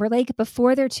Justin Timberlake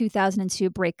before their 2002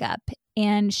 breakup,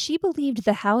 and she believed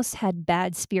the house had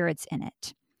bad spirits in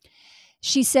it.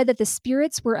 She said that the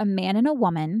spirits were a man and a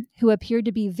woman who appeared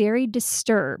to be very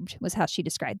disturbed, was how she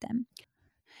described them.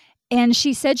 And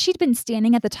she said she'd been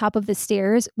standing at the top of the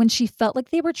stairs when she felt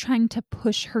like they were trying to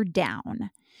push her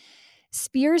down.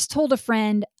 Spears told a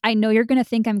friend, "I know you're going to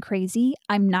think I'm crazy.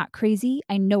 I'm not crazy.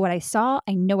 I know what I saw.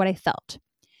 I know what I felt."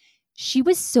 She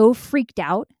was so freaked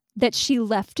out that she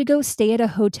left to go stay at a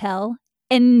hotel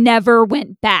and never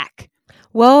went back.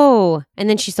 Whoa. And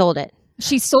then she sold it.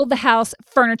 She sold the house,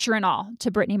 furniture and all,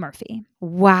 to Brittany Murphy.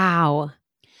 Wow.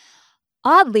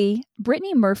 Oddly,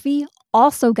 Brittany Murphy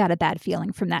also got a bad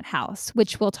feeling from that house,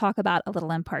 which we'll talk about a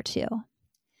little in part 2.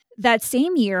 That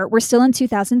same year, we're still in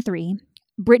 2003,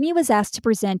 Brittany was asked to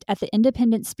present at the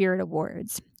Independent Spirit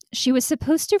Awards. She was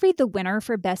supposed to read the winner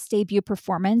for Best Debut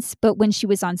Performance, but when she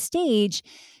was on stage,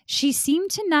 she seemed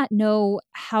to not know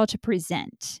how to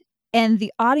present. And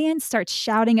the audience starts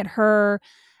shouting at her.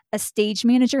 A stage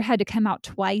manager had to come out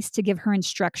twice to give her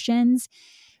instructions.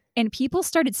 And people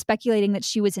started speculating that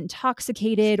she was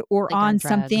intoxicated or like on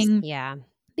something. Yeah.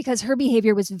 Because her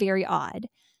behavior was very odd.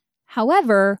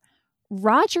 However,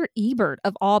 Roger Ebert,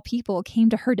 of all people, came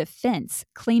to her defense,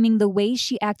 claiming the way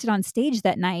she acted on stage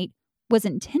that night was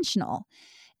intentional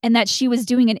and that she was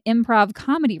doing an improv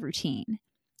comedy routine.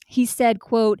 He said,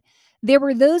 quote, "There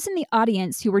were those in the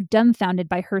audience who were dumbfounded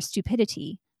by her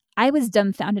stupidity. I was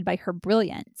dumbfounded by her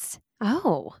brilliance."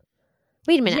 Oh,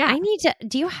 wait a minute. Yeah. I need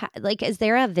to, is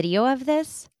there a video of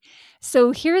this?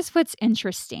 So here's what's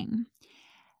interesting.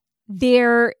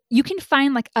 There, you can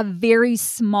find like a very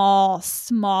small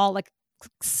like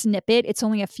snippet. It's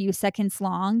only a few seconds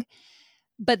long,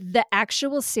 but the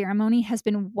actual ceremony has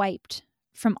been wiped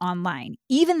from online,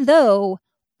 even though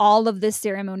all of the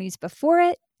ceremonies before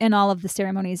it and all of the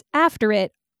ceremonies after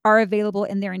it are available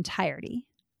in their entirety.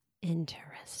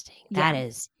 Interesting. That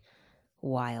is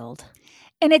wild.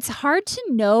 And it's hard to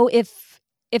know if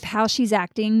how she's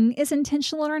acting is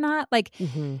intentional or not. Like,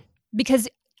 because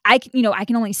I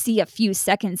can only see a few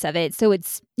seconds of it. So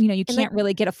it's, you can't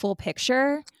really get a full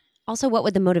picture. Also, what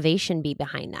would the motivation be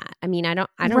behind that? I mean, I don't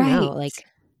know. Like,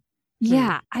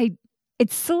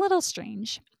 it's a little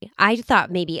strange. I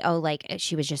thought maybe,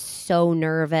 she was just so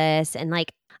nervous. And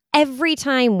like every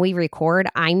time we record,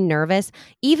 I'm nervous,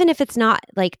 even if it's not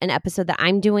like an episode that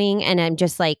I'm doing and I'm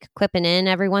just like clipping in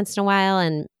every once in a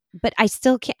while. But I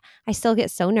still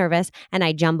get so nervous and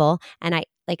I jumble. And I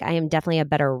am definitely a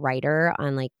better writer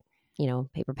on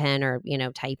paper pen or,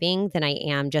 typing than I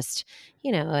am just,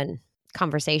 an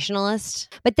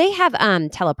conversationalist. But they have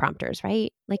teleprompters,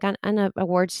 right? Like on an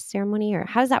awards ceremony, or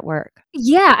how does that work?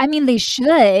 Yeah, I mean, they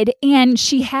should. And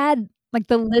she had like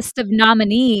the list of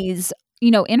nominees,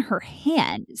 in her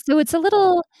hand. So it's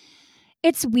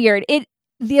weird.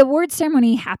 The award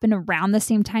ceremony happened around the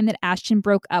same time that Ashton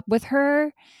broke up with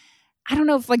her. I don't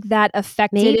know if like that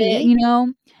affected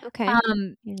it, Okay.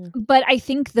 But I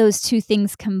think those two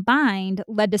things combined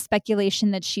led to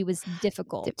speculation that she was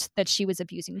difficult, that she was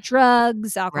abusing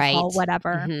drugs, alcohol,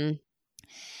 whatever.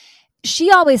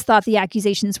 She always thought the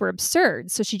accusations were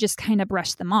absurd, so she just kind of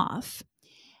brushed them off.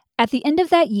 At the end of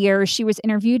that year, she was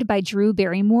interviewed by Drew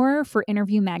Barrymore for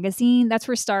Interview Magazine. That's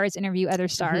where stars interview other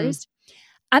stars.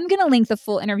 I'm going to link the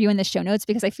full interview in the show notes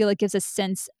because I feel it gives a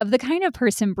sense of the kind of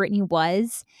person Brittany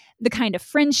was, the kind of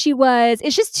friend she was.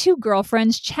 It's just two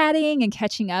girlfriends chatting and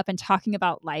catching up and talking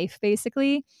about life,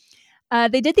 basically.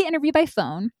 They did the interview by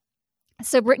phone.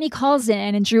 So Brittany calls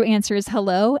in and Drew answers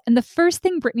hello. And the first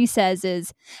thing Brittany says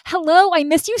is, "Hello, I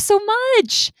miss you so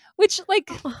much." Which,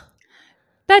 like,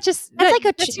 that's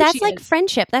like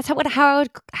friendship. That's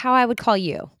how I would call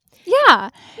you. Yeah.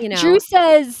 You know, Drew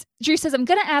says, "I'm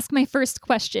going to ask my first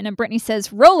question." And Brittany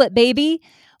says, "Roll it, baby."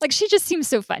 Like, she just seems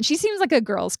so fun. She seems like a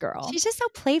girl's girl. She's just so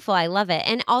playful. I love it.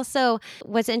 And also,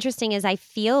 what's interesting is I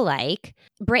feel like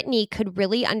Brittany could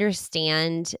really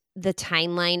understand the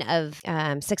timeline of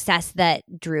success that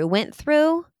Drew went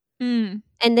through. Mm.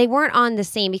 And they weren't on the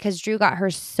same because Drew got her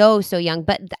so young.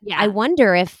 But I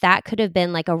wonder if that could have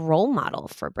been like a role model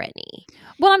for Brittany.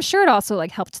 Well, I'm sure it also like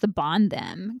helped to bond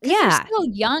them. Yeah. They're still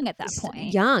young at that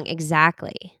point. Young,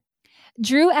 exactly.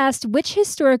 Drew asked which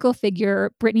historical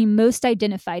figure Brittany most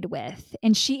identified with,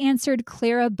 and she answered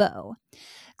Clara Bow.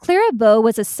 Clara Bow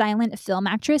was a silent film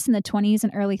actress in the 20s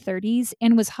and early 30s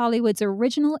and was Hollywood's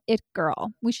original it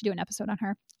girl. We should do an episode on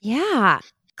her. Yeah.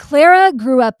 Clara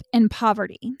grew up in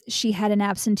poverty. She had an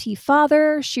absentee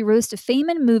father. She rose to fame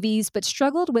in movies, but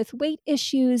struggled with weight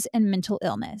issues and mental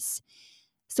illness.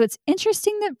 So it's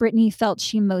interesting that Brittany felt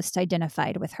she most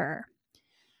identified with her.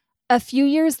 A few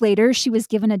years later, she was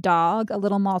given a dog, a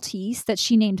little Maltese, that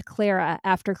she named Clara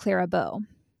after Clara Bow.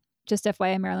 Just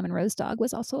FYI, Marilyn Monroe's dog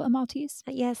was also a Maltese.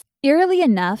 Yes. Eerily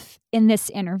enough, in this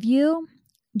interview,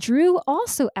 Drew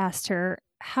also asked her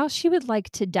how she would like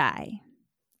to die.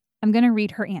 I'm going to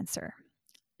read her answer.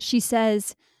 She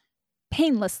says,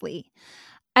 "Painlessly.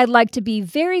 I'd like to be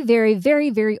very, very, very,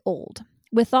 very old.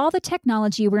 With all the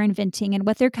technology we're inventing and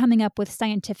what they're coming up with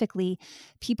scientifically,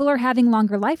 people are having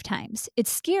longer lifetimes.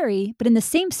 It's scary, but in the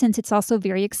same sense, it's also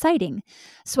very exciting.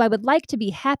 So I would like to be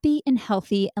happy and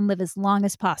healthy and live as long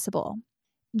as possible."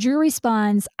 Drew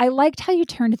responds, "I liked how you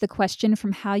turned the question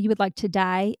from how you would like to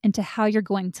die into how you're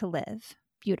going to live.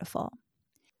 Beautiful."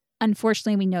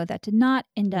 Unfortunately, we know that did not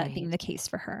end up being the case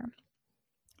for her.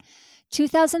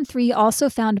 2003 also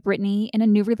found Brittany in a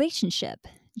new relationship.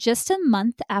 Just a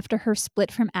month after her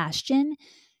split from Ashton,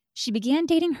 she began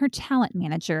dating her talent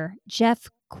manager, Jeff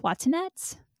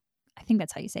Quatinetz. I think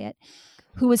that's how you say it,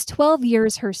 who was 12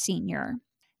 years her senior.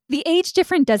 The age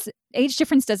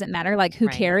difference doesn't matter, like who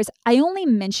cares? I only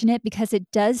mention it because it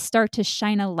does start to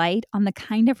shine a light on the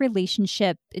kind of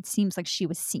relationship it seems like she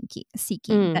was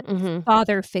seeking that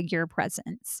father figure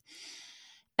presence.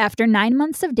 After 9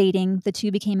 months of dating, the two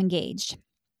became engaged.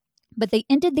 But they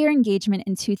ended their engagement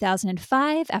in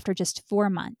 2005 after just 4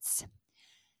 months.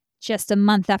 Just a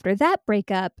month after that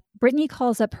breakup, Brittany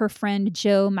calls up her friend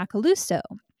Joe Macaluso.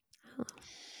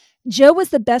 Joe was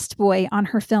the best boy on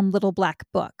her film Little Black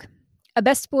Book. A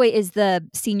best boy is the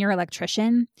senior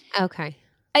electrician. Okay.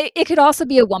 It could also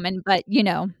be a woman, but, you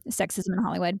know, sexism in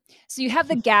Hollywood. So you have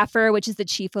the gaffer, which is the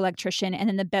chief electrician, and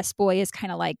then the best boy is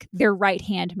kind of like their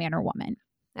right-hand man or woman.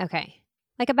 Okay.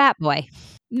 Like a bat boy.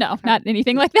 No, not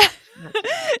anything like that.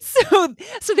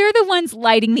 So they're the ones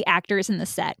lighting the actors in the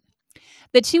set.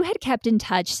 The two had kept in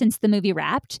touch since the movie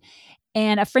wrapped,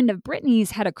 and a friend of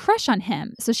Brittany's had a crush on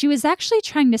him. So she was actually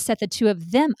trying to set the two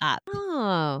of them up.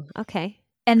 Oh, okay.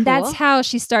 And that's how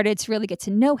she started to really get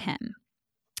to know him.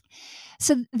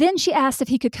 So then she asked if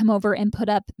he could come over and put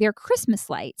up their Christmas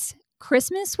lights.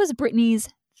 Christmas was Brittany's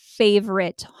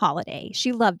favorite holiday.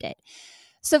 She loved it.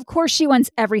 So of course she wants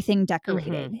everything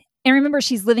decorated. And remember,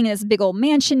 she's living in this big old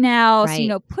mansion now. Right. So, you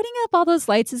know, putting up all those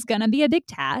lights is going to be a big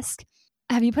task.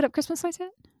 Have you put up Christmas lights yet?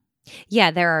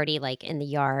 Yeah, they're already like in the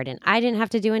yard and I didn't have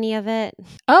to do any of it.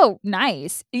 Oh,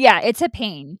 nice. Yeah, it's a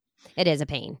pain. It is a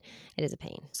pain. It is a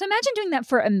pain. So imagine doing that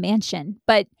for a mansion,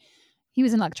 but he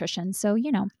was an electrician, so,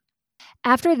 you know.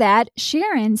 After that,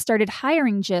 Sharon started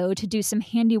hiring Joe to do some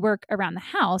handiwork around the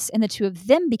house, and the two of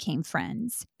them became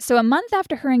friends. So a month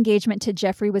after her engagement to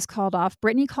Jeffrey was called off,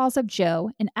 Brittany calls up Joe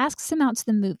and asks him out to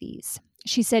the movies.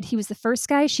 She said he was the first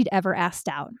guy she'd ever asked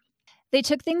out. They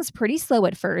took things pretty slow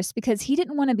at first because he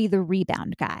didn't want to be the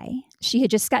rebound guy. She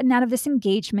had just gotten out of this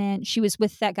engagement. She was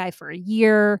with that guy for a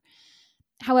year.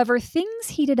 However, things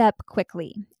heated up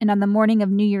quickly, and on the morning of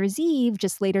New Year's Eve,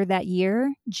 just later that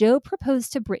year, Joe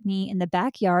proposed to Brittany in the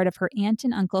backyard of her aunt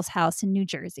and uncle's house in New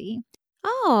Jersey.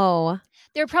 Oh.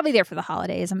 They were probably there for the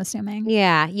holidays, I'm assuming.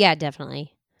 Yeah,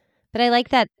 definitely. But I like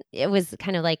that it was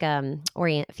kind of like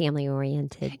family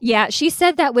oriented. Yeah, she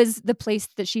said that was the place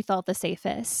that she felt the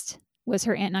safest was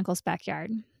her aunt and uncle's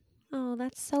backyard. Oh,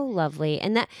 that's so lovely.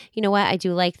 And that, you know what? I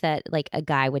do like that, like, a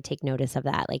guy would take notice of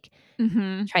that, like,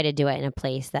 try to do it in a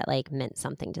place that, like, meant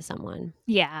something to someone.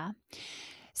 Yeah.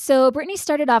 So Brittany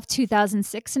started off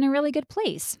 2006 in a really good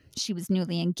place. She was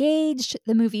newly engaged.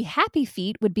 The movie Happy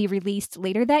Feet would be released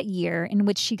later that year, in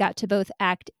which she got to both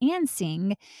act and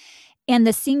sing. And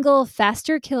the single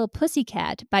Faster Kill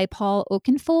Pussycat by Paul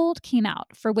Oakenfold came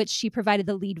out, for which she provided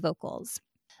the lead vocals.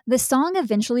 The song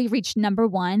eventually reached number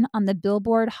 1 on the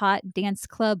Billboard Hot Dance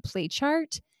Club Play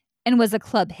chart and was a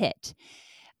club hit.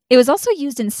 It was also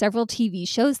used in several TV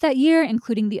shows that year,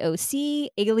 including The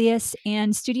OC, Alias,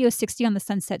 and Studio 60 on the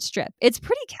Sunset Strip. It's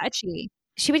pretty catchy.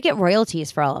 She would get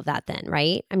royalties for all of that then,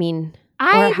 right? I mean,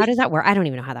 I or how does that work? I don't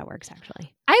even know how that works,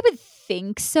 actually. I would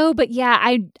think so, but yeah,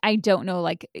 I don't know,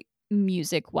 like,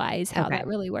 music-wise how that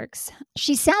really works.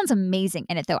 She sounds amazing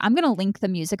in it, though. I'm going to link the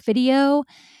music video.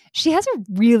 She has a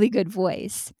really good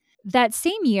voice. That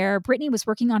same year, Brittany was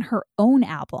working on her own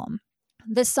album.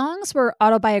 The songs were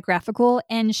autobiographical,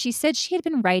 and she said she had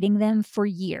been writing them for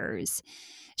years.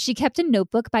 She kept a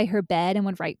notebook by her bed and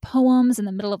would write poems in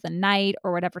the middle of the night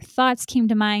or whatever thoughts came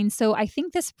to mind. So I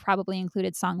think this probably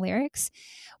included song lyrics,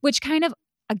 which kind of,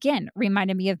 again,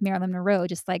 reminded me of Marilyn Monroe,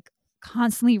 just like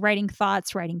constantly writing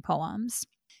thoughts, writing poems.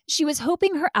 She was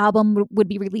hoping her album would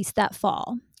be released that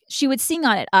fall. She would sing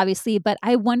on it, obviously, but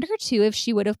I wonder, too, if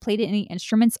she would have played any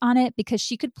instruments on it, because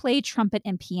she could play trumpet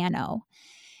and piano.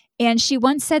 And she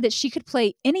once said that she could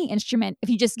play any instrument if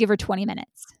you just give her 20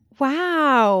 minutes.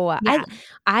 Wow. Yeah.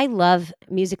 I love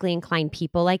musically inclined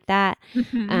people like that.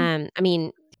 Mm-hmm. I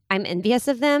mean, I'm envious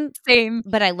of them. Same.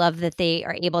 But I love that they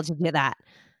are able to do that.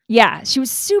 Yeah, she was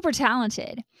super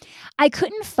talented. I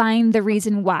couldn't find the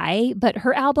reason why, but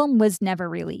her album was never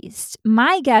released.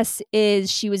 My guess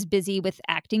is she was busy with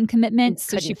acting commitments,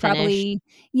 so she probably,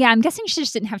 I'm guessing she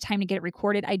just didn't have time to get it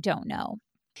recorded. I don't know.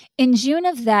 In June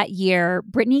of that year,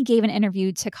 Brittany gave an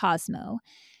interview to Cosmo.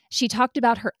 She talked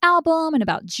about her album and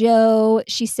about Joe.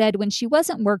 She said when she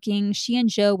wasn't working, she and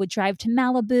Joe would drive to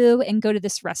Malibu and go to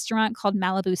this restaurant called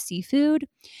Malibu Seafood.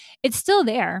 It's still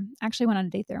there. I actually went on a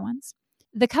date there once.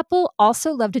 The couple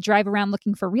also loved to drive around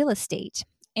looking for real estate.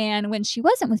 And when she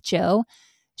wasn't with Joe,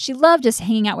 she loved just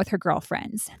hanging out with her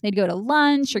girlfriends. They'd go to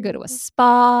lunch or go to a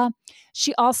spa.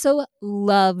 She also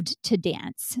loved to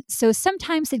dance. So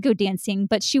sometimes they'd go dancing,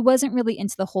 but she wasn't really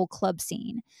into the whole club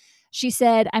scene. She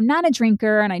said, "I'm not a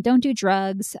drinker and I don't do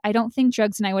drugs. I don't think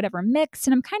drugs and I would ever mix,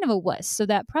 and I'm kind of a wuss, so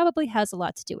that probably has a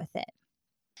lot to do with it."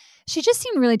 She just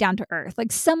seemed really down to earth,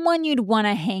 like someone you'd want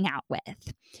to hang out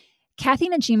with. Kathy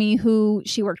Najimy, who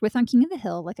she worked with on King of the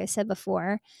Hill, like I said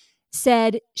before,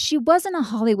 said she wasn't a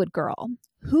Hollywood girl.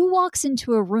 Who walks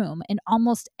into a room and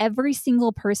almost every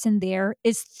single person there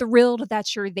is thrilled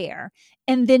that you're there,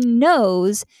 and then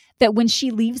knows that when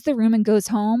she leaves the room and goes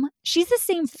home, she's the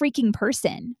same freaking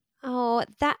person. Oh,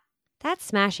 that's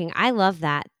smashing. I love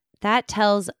that. That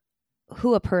tells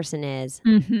who a person is.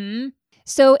 Mm-hmm.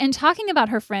 So in talking about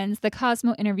her friends, the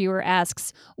Cosmo interviewer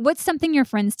asks, "What's something your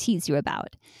friends tease you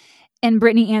about?" And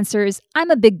Brittany answers, "I'm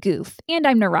a big goof and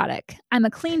I'm neurotic. I'm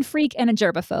a clean freak and a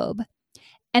germaphobe."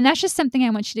 And that's just something I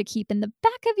want you to keep in the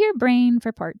back of your brain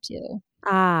for part 2.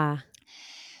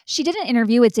 She did an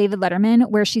interview with David Letterman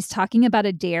where she's talking about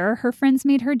a dare her friends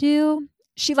made her do.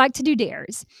 She liked to do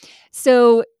dares.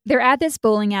 So they're at this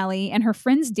bowling alley and her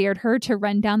friends dared her to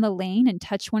run down the lane and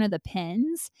touch one of the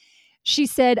pins. She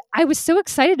said, "I was so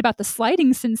excited about the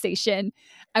sliding sensation.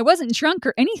 I wasn't drunk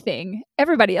or anything.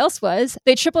 Everybody else was.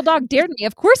 They triple dog dared me.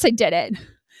 Of course I did it.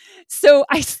 So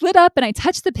I slid up and I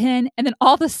touched the pin, and then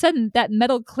all of a sudden that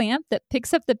metal clamp that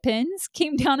picks up the pins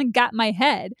came down and got my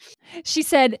head." She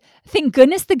said, "Thank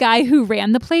goodness the guy who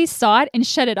ran the place saw it and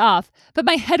shut it off, but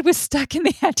my head was stuck and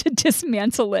they had to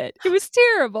dismantle it. It was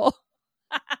terrible."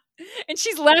 And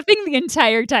she's laughing the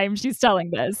entire time she's telling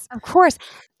this. Of course.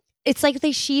 It's like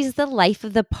she's the life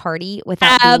of the party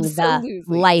without being the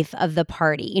life of the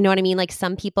party. You know what I mean? Like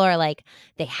some people are like,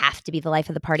 they have to be the life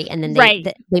of the party. And then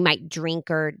they might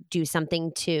drink or do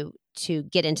something to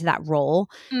get into that role.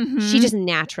 Mm-hmm. She just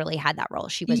naturally had that role.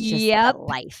 She was just the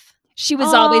life. She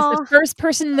was always the first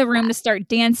person in the room to start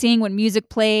dancing when music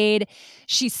played.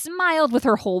 She smiled with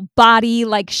her whole body.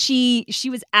 Like she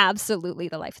was absolutely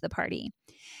the life of the party.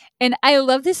 And I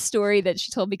love this story that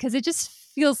she told because it just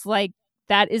feels like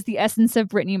that is the essence of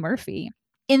Brittany Murphy.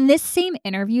 In this same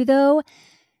interview, though,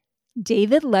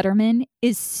 David Letterman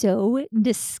is so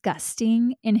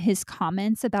disgusting in his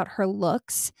comments about her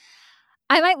looks.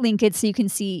 I might link it so you can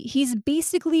see. He's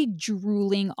basically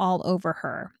drooling all over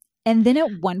her. And then at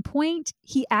one point,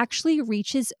 he actually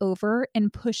reaches over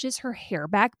and pushes her hair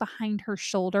back behind her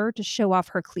shoulder to show off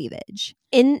her cleavage.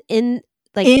 In the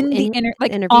interview?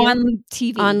 On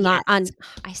TV. Yes. Yes.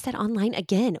 I said online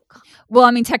again. Well,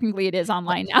 I mean, technically it is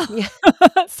online now. Yeah.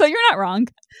 So you're not wrong.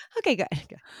 Okay, good.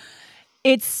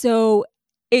 It's so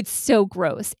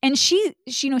gross. And she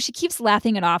keeps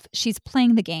laughing it off. She's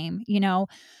playing the game,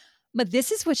 but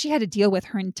this is what she had to deal with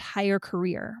her entire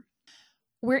career.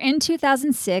 We're in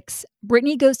 2006.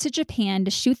 Brittany goes to Japan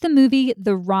to shoot the movie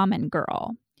The Ramen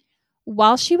Girl.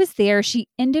 While she was there, she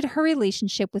ended her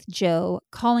relationship with Joe,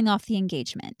 calling off the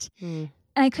engagement. And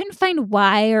I couldn't find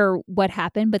why or what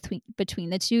happened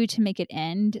between the two to make it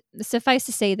end. Suffice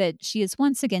to say that she is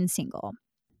once again single.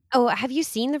 Oh, have you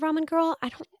seen The Ramen Girl?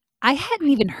 I hadn't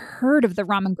even heard of The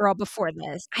Ramen Girl before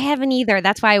this. I haven't either.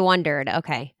 That's why I wondered.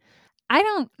 Okay. I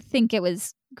don't think it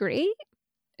was great.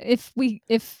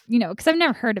 Because I've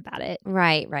never heard about it.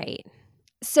 Right.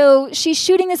 So she's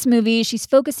shooting this movie. She's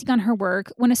focusing on her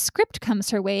work when a script comes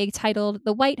her way titled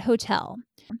The White Hotel.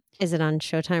 Is it on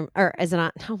Showtime or is it on?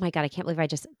 Oh my God, I can't believe I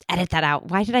just edit that out.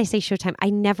 Why did I say Showtime?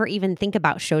 I never even think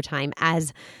about Showtime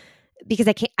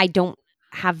because I don't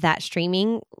have that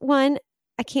streaming one.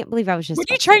 I can't believe I was just. What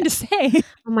are you trying to say?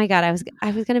 Oh my God, I was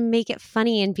going to make it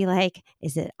funny and be like,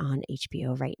 is it on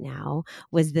HBO right now?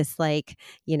 Was this never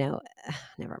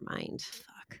mind.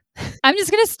 Fuck. I'm just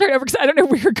going to start over because I don't know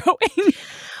where you're going.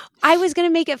 I was going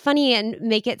to make it funny and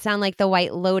make it sound like The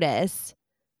White Lotus.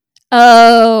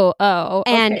 Oh,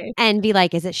 okay. And be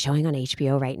like, is it showing on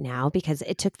HBO right now? Because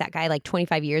it took that guy like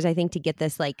 25 years, I think, to get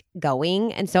this like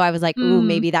going. And so I was like, ooh,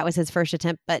 maybe that was his first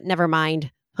attempt, but never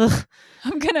mind. Ugh.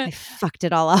 I fucked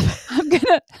it all up. I'm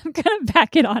gonna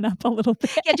back it on up a little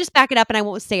bit. Yeah, just back it up and I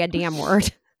won't say a damn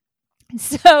word.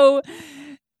 So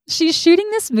she's shooting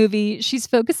this movie. She's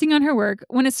focusing on her work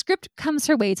when a script comes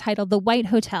her way titled The White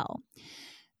Hotel.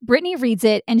 Brittany reads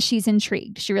it and she's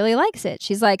intrigued. She really likes it.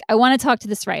 She's like, I want to talk to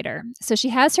this writer. So she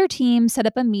has her team set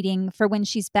up a meeting for when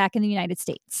she's back in the United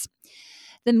States.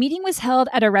 The meeting was held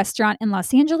at a restaurant in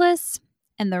Los Angeles,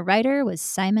 and the writer was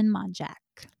Simon Monjack.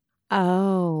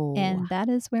 Oh. And that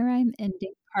is where I'm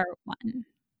ending part 1.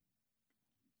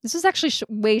 This was actually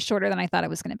way shorter than I thought it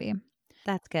was going to be.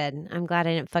 That's good. I'm glad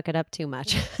I didn't fuck it up too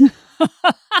much.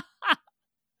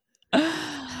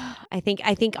 I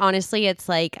think honestly, it's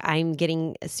like I'm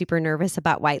getting super nervous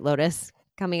about White Lotus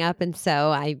coming up. And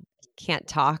so I can't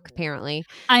talk, apparently.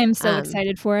 I am so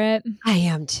excited for it. I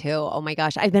am too. Oh my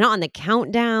gosh. I've been on the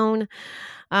countdown.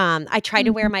 I tried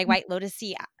to wear my White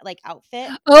Lotus-y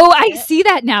outfit. Oh, I see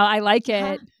that now. I like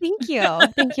it. Thank you.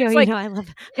 Thank you. I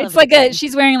love it.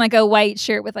 She's wearing like a white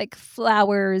shirt with like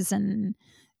flowers and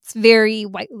it's very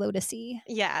White Lotus-y.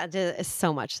 Yeah,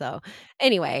 so much so.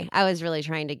 Anyway, I was really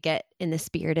trying to get in the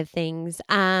spirit of things.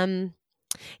 I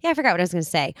forgot what I was going to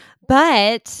say,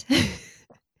 but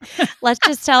let's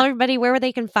just tell everybody where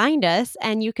they can find us,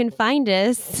 and you can find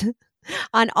us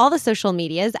on all the social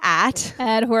medias at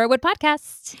Horrorwood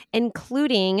Podcast,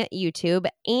 including YouTube.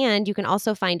 And you can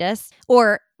also find us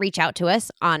or reach out to us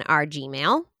on our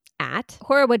Gmail at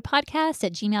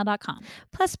horrorwoodpodcast@gmail.com.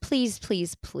 Plus, please,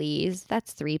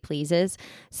 that's 3 pleases,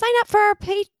 sign up for our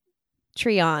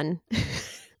Patreon.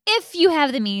 If you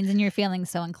have the means and you're feeling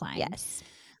so inclined. Yes.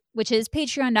 Which is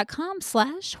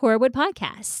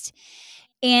patreon.com/horrorwoodpodcast.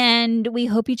 And we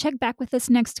hope you check back with us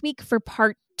next week for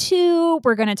part 2.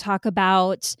 We're going to talk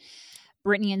about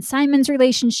Brittany and Simon's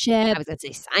relationship. I was going to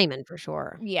say Simon for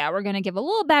sure. Yeah, we're going to give a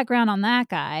little background on that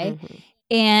guy. Mm-hmm.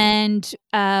 And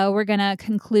we're going to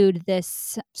conclude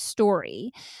this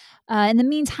story. In the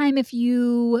meantime, if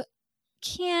you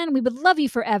can, we would love you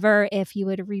forever if you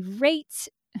would re-rate.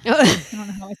 I don't know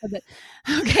how I said that.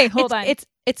 Okay, hold on.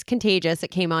 It's contagious.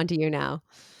 It came on to you now.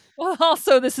 Well,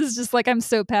 also, this is just like I'm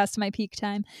so past my peak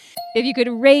time. If you could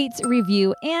rate,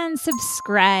 review, and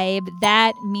subscribe,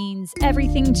 that means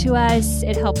everything to us.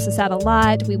 It helps us out a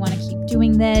lot. We want to keep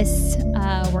doing this.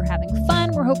 We're having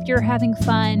fun. We hope you're having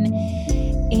fun.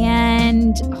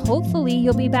 And hopefully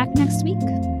you'll be back next week.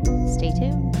 Stay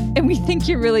tuned. And we think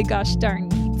you're really gosh darn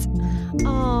neat.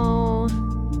 Oh,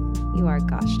 you are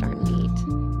gosh darn neat.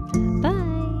 Bye. Bye.